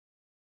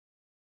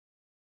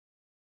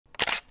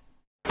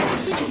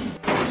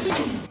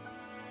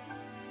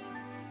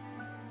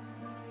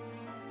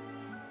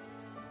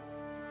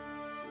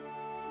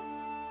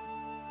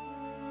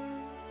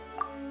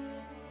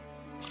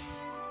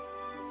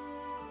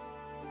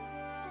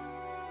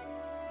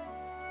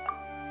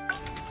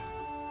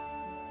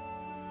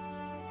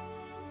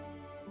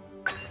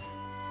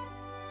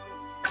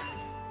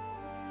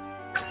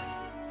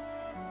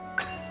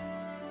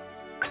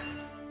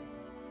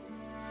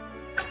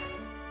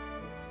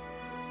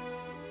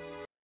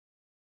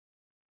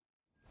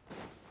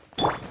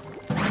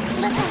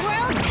Let the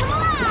world come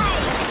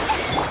alive!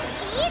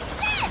 Eat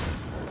this!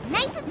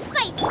 Nice and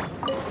spicy!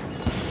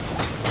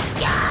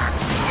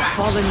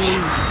 Fallen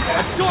leaves,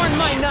 adorn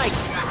my night!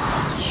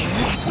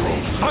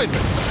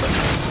 Silence!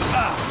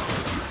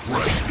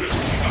 Freshness,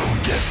 you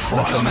get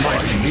let the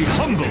mighty be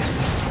humble!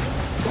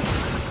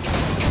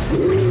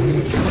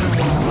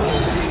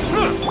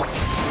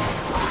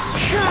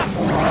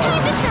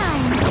 Time to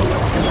shine!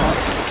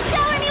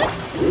 Shower me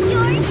with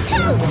your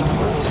toast!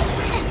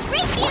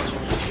 Race you!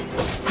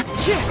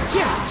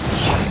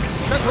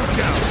 Settle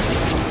down!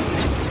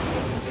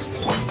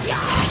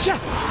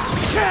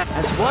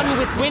 As one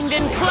with wind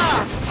and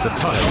cloud! The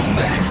tiles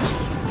met.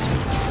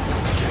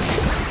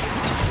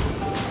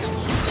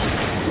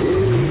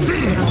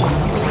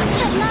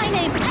 Let my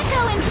name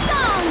echo in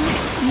song!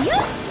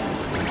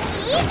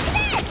 Eat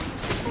this!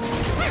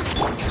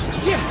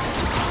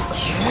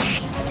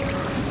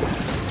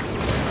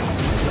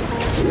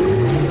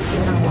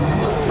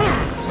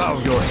 Bow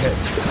your head.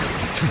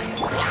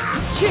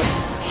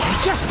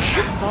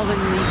 Fallen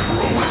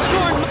leaves,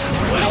 adorn my...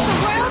 Let the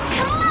world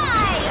come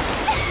alive!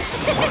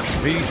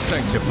 Be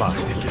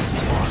sanctified.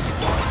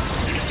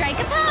 Strike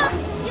a pop!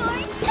 Your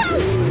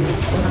toast!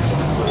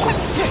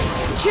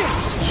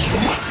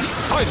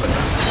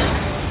 Silence!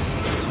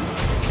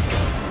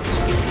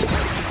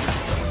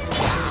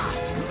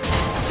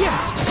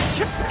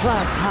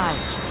 Clouds high,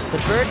 the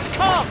birds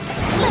call!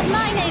 Let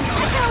my name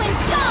echo in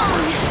song!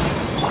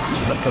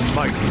 Let the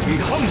mighty be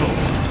humble!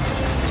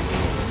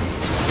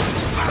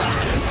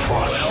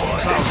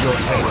 Bow your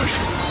head.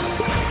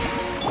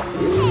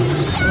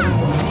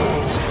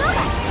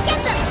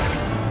 Get them!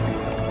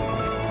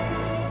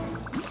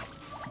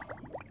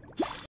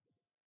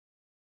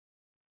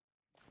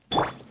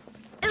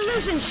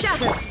 Illusion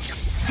shattered!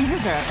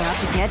 Things are about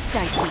to get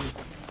dicey.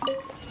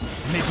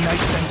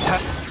 Midnight Venta.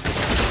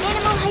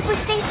 Animal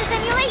hypostasis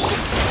emulation!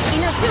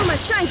 Inazuma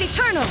shines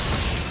eternal!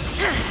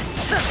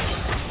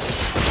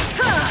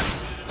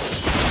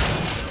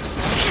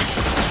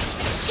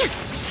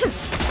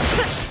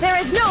 There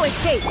is no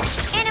escape!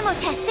 Animal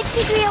test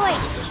 6308!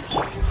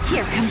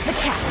 Here comes the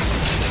catch.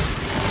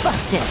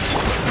 Busted.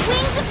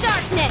 Wings of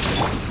darkness!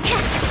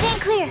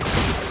 Stand clear!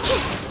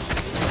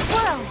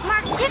 Swirl,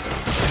 mark tip!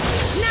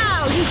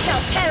 Now you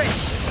shall perish!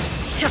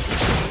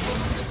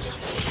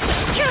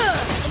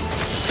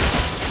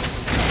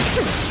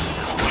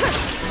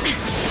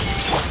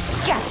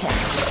 Gotcha.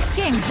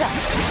 Game's up.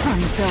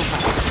 Fun's over.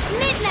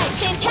 Midnight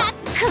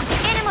fantastic!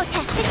 Animal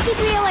test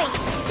 6308!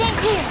 Stand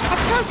clear!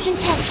 Absorption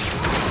test!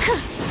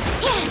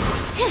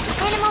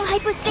 Animal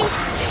hypostasis!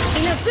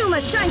 Inazuma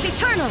shines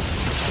eternal!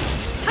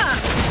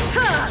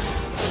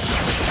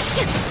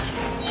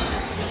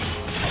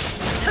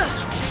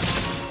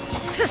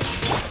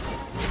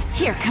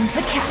 Here comes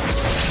the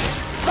catch.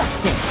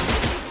 Busted.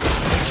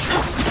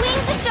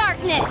 Wings of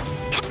darkness!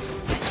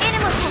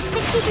 Animal test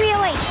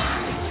 6308!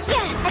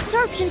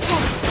 Absorption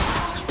test!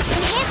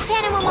 Enhanced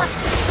animal mod...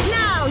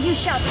 Now you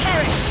shall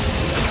perish!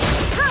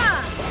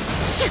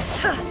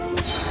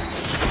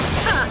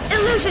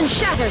 Illusion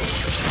shattered!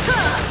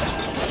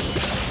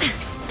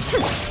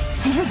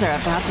 Things are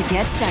about to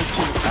get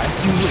dicey.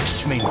 As you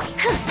wish, me.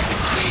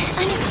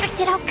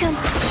 Unexpected outcome.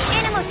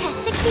 Animal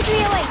test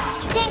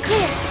 6308. Stand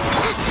clear.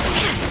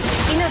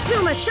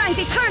 Inazuma shines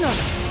eternal!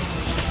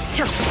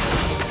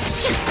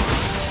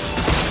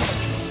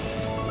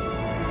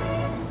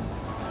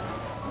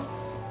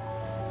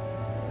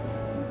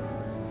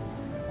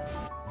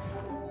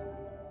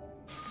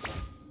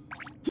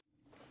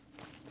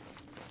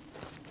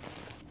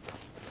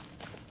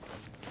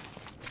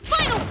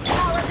 Final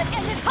power that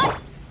ended hunt!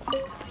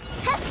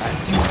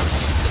 As you...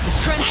 The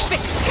trend's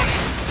fixed.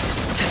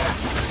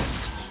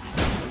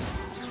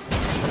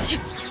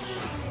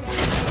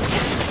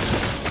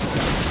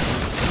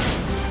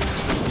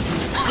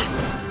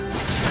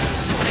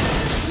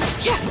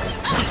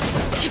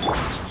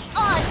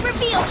 Oz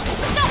revealed!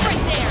 Stop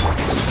right there!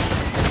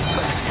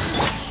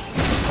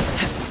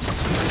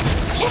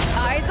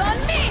 Eyes on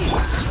me!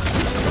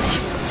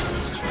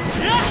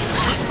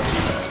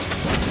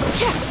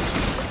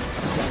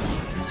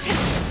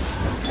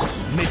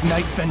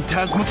 Midnight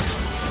Phantasma.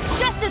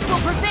 Justice will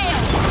prevail!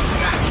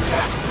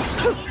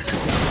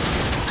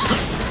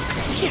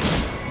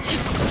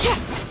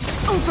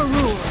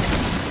 Overruled.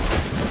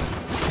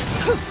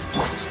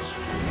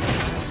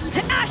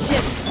 To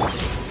ashes!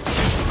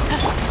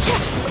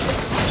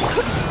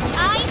 I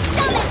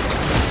summon!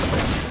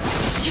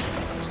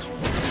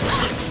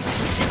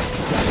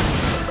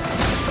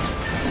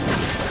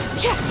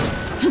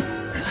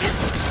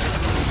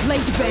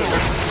 laid bare.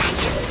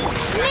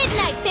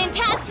 Midnight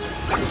Phantasm!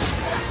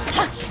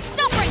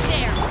 Stop right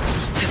there!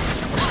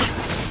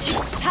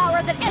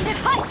 Power that ended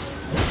height.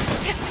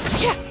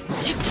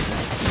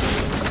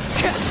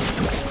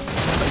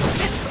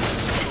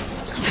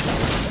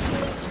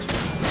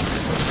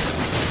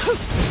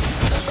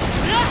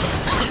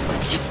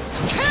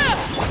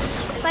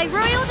 By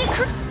royal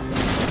decree...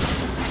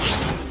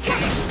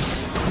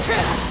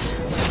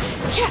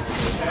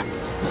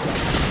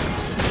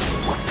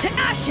 To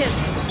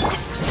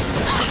ashes.